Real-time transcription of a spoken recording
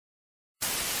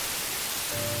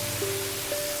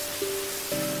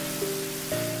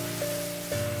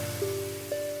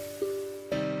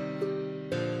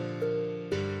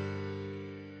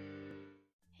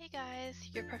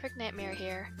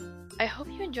here. I hope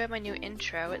you enjoyed my new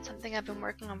intro. It's something I've been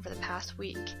working on for the past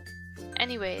week.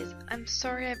 Anyways, I'm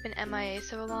sorry I've been MIA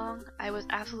so long. I was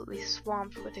absolutely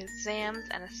swamped with exams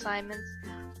and assignments,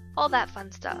 all that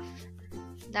fun stuff.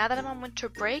 Now that I'm on winter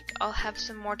break, I'll have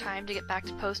some more time to get back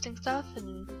to posting stuff,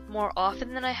 and more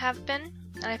often than I have been.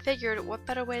 And I figured, what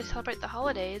better way to celebrate the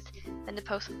holidays than to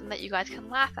post something that you guys can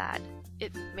laugh at.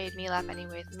 It made me laugh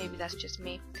anyways, maybe that's just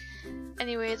me.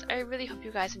 Anyways, I really hope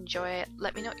you guys enjoy it.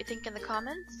 Let me know what you think in the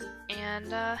comments,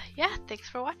 and yeah, thanks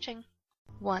for watching.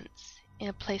 Once, in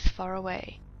a place far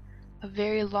away, a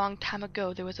very long time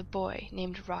ago, there was a boy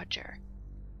named Roger.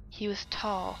 He was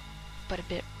tall, but a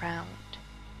bit round.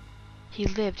 He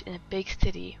lived in a big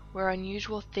city where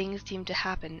unusual things seemed to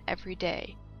happen every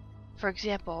day. For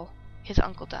example, his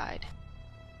uncle died.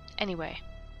 Anyway,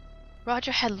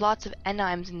 Roger had lots of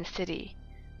enzymes in the city,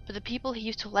 but the people he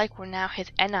used to like were now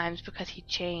his enzymes because he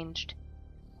changed.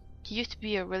 He used to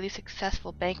be a really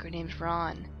successful banker named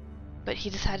Ron, but he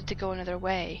decided to go another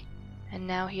way, and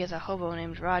now he is a hobo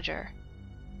named Roger.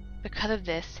 Because of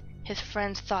this, his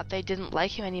friends thought they didn't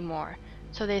like him anymore,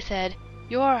 so they said,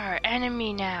 "You're our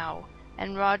enemy now."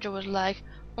 And Roger was like,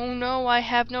 "Oh no, I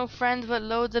have no friends but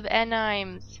loads of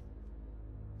enzymes."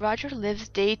 Roger lives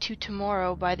day to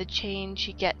tomorrow by the change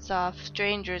he gets off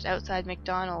strangers outside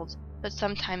McDonald's, but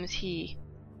sometimes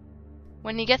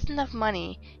when he gets enough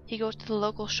money, he goes to the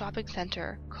local shopping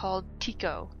center called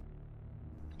Tico.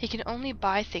 He can only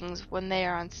buy things when they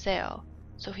are on sale,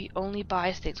 so he only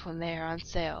buys things when they are on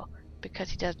sale,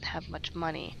 because he doesn't have much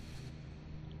money.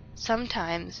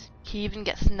 Sometimes he even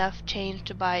gets enough change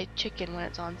to buy chicken when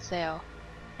it's on sale,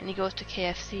 and he goes to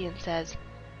KFC and says,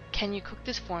 "Can you cook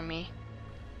this for me?"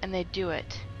 And they do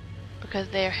it, because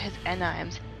they are his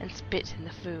enzymes and spit in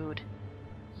the food.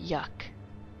 Yuck.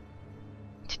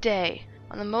 Today,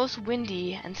 on the most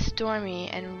windy and stormy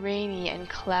and rainy and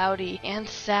cloudy and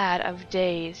sad of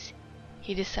days,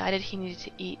 he decided he needed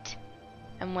to eat,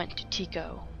 and went to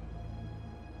Tico.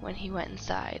 When he went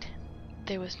inside,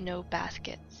 there was no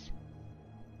baskets.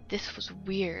 This was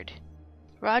weird.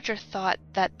 Roger thought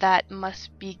that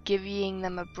must be giving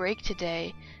them a break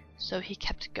today, so he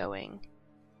kept going.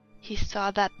 He saw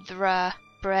that the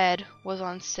bread was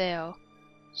on sale,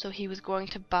 so he was going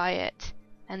to buy it,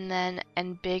 and then a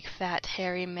big fat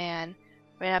hairy man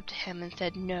ran up to him and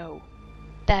said, "No,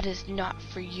 that is not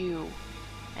for you,"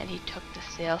 and he took the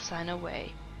sale sign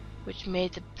away, which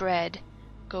made the bread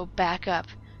go back up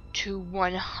to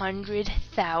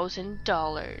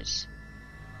 $100,000.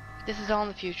 This is all in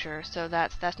the future, so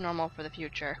that's normal for the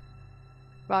future.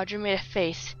 Roger made a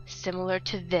face similar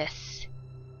to this,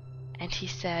 and he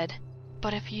said,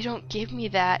 "But if you don't give me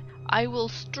that, I will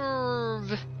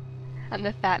starve." And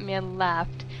the fat man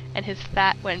laughed, and his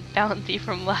fat went bouncy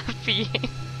from laughing.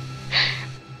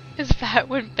 His fat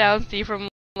went bouncy from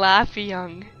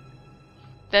laughing.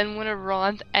 Then one of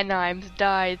Ron's enzymes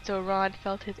died, so Ron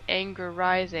felt his anger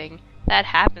rising. That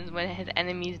happens when his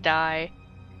enemies die.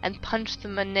 And punched the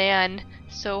man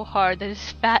so hard that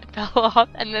his fat fell off,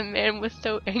 and the man was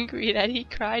so angry that he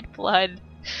cried blood.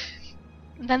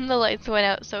 Then the lights went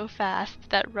out so fast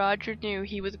that Roger knew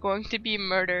he was going to be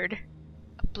murdered.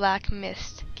 A black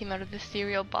mist came out of the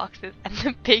cereal boxes, and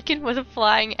the bacon was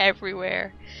flying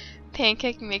everywhere.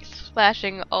 Pancake mix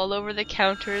splashing all over the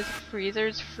counters,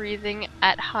 freezers freezing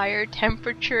at higher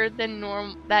temperature than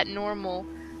normal,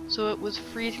 so it was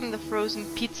freezing the frozen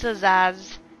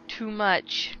pizzas too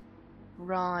much.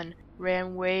 Ron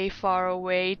ran way far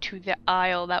away to the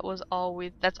aisle that's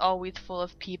always full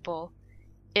of people.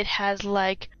 It has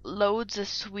like loads of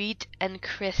sweet and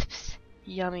crisps.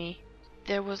 Yummy.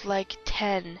 There was like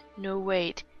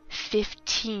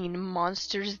 15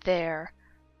 monsters there,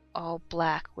 all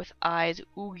black with eyes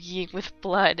oogieing with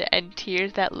blood and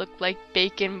tears that looked like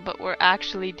bacon but were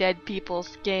actually dead people's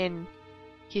skin.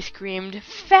 He screamed,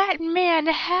 "Fat man,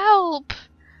 help!"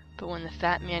 But when the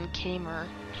fat man came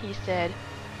he said,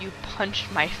 "You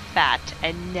punched my fat,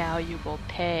 and now you will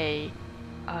pay.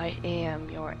 I am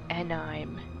your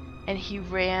enzyme." And he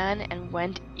ran and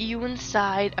went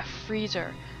inside a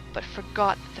freezer, but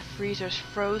forgot that the freezers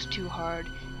froze too hard,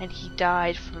 and he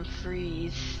died from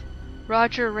freeze.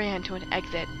 Roger ran to an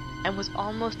exit, and was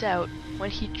almost out when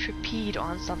he tripped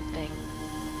on something.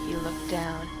 He looked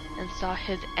down and saw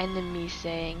his enemy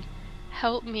saying,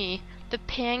 "Help me, the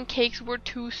pancakes were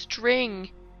too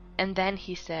string." And then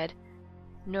he said,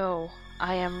 "No,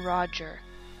 I am Roger.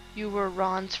 You were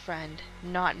Ron's friend,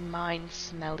 not mine,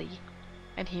 Smelly."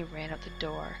 And he ran out the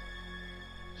door.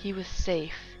 He was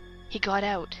safe. He got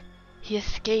out. He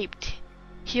escaped.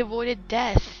 He avoided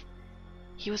death.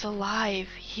 He was alive.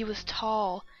 He was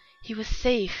tall. He was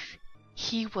safe.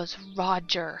 He was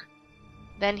Roger.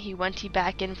 Then he went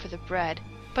back in for the bread,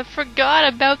 but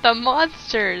forgot about the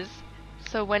monsters!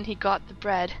 So when he got the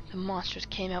bread, the monsters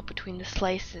came out between the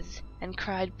slices, and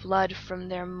cried blood from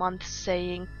their mouths,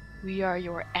 saying, "We are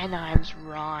your enemies,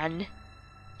 Ron."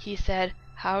 He said,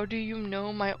 "How do you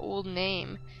know my old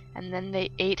name?" And then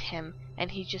they ate him, and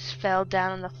he just fell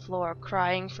down on the floor,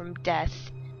 crying from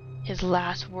death. His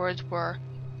last words were,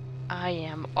 "I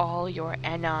am all your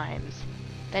enemies."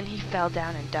 Then he fell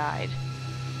down and died.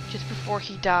 Just before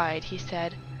he died, he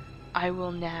said, "I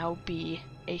will now be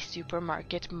a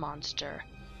supermarket monster."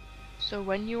 So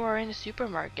when you are in a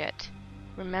supermarket,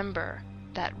 remember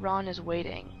that Ron is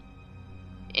waiting.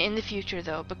 In the future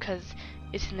though, because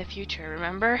it's in the future,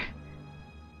 remember?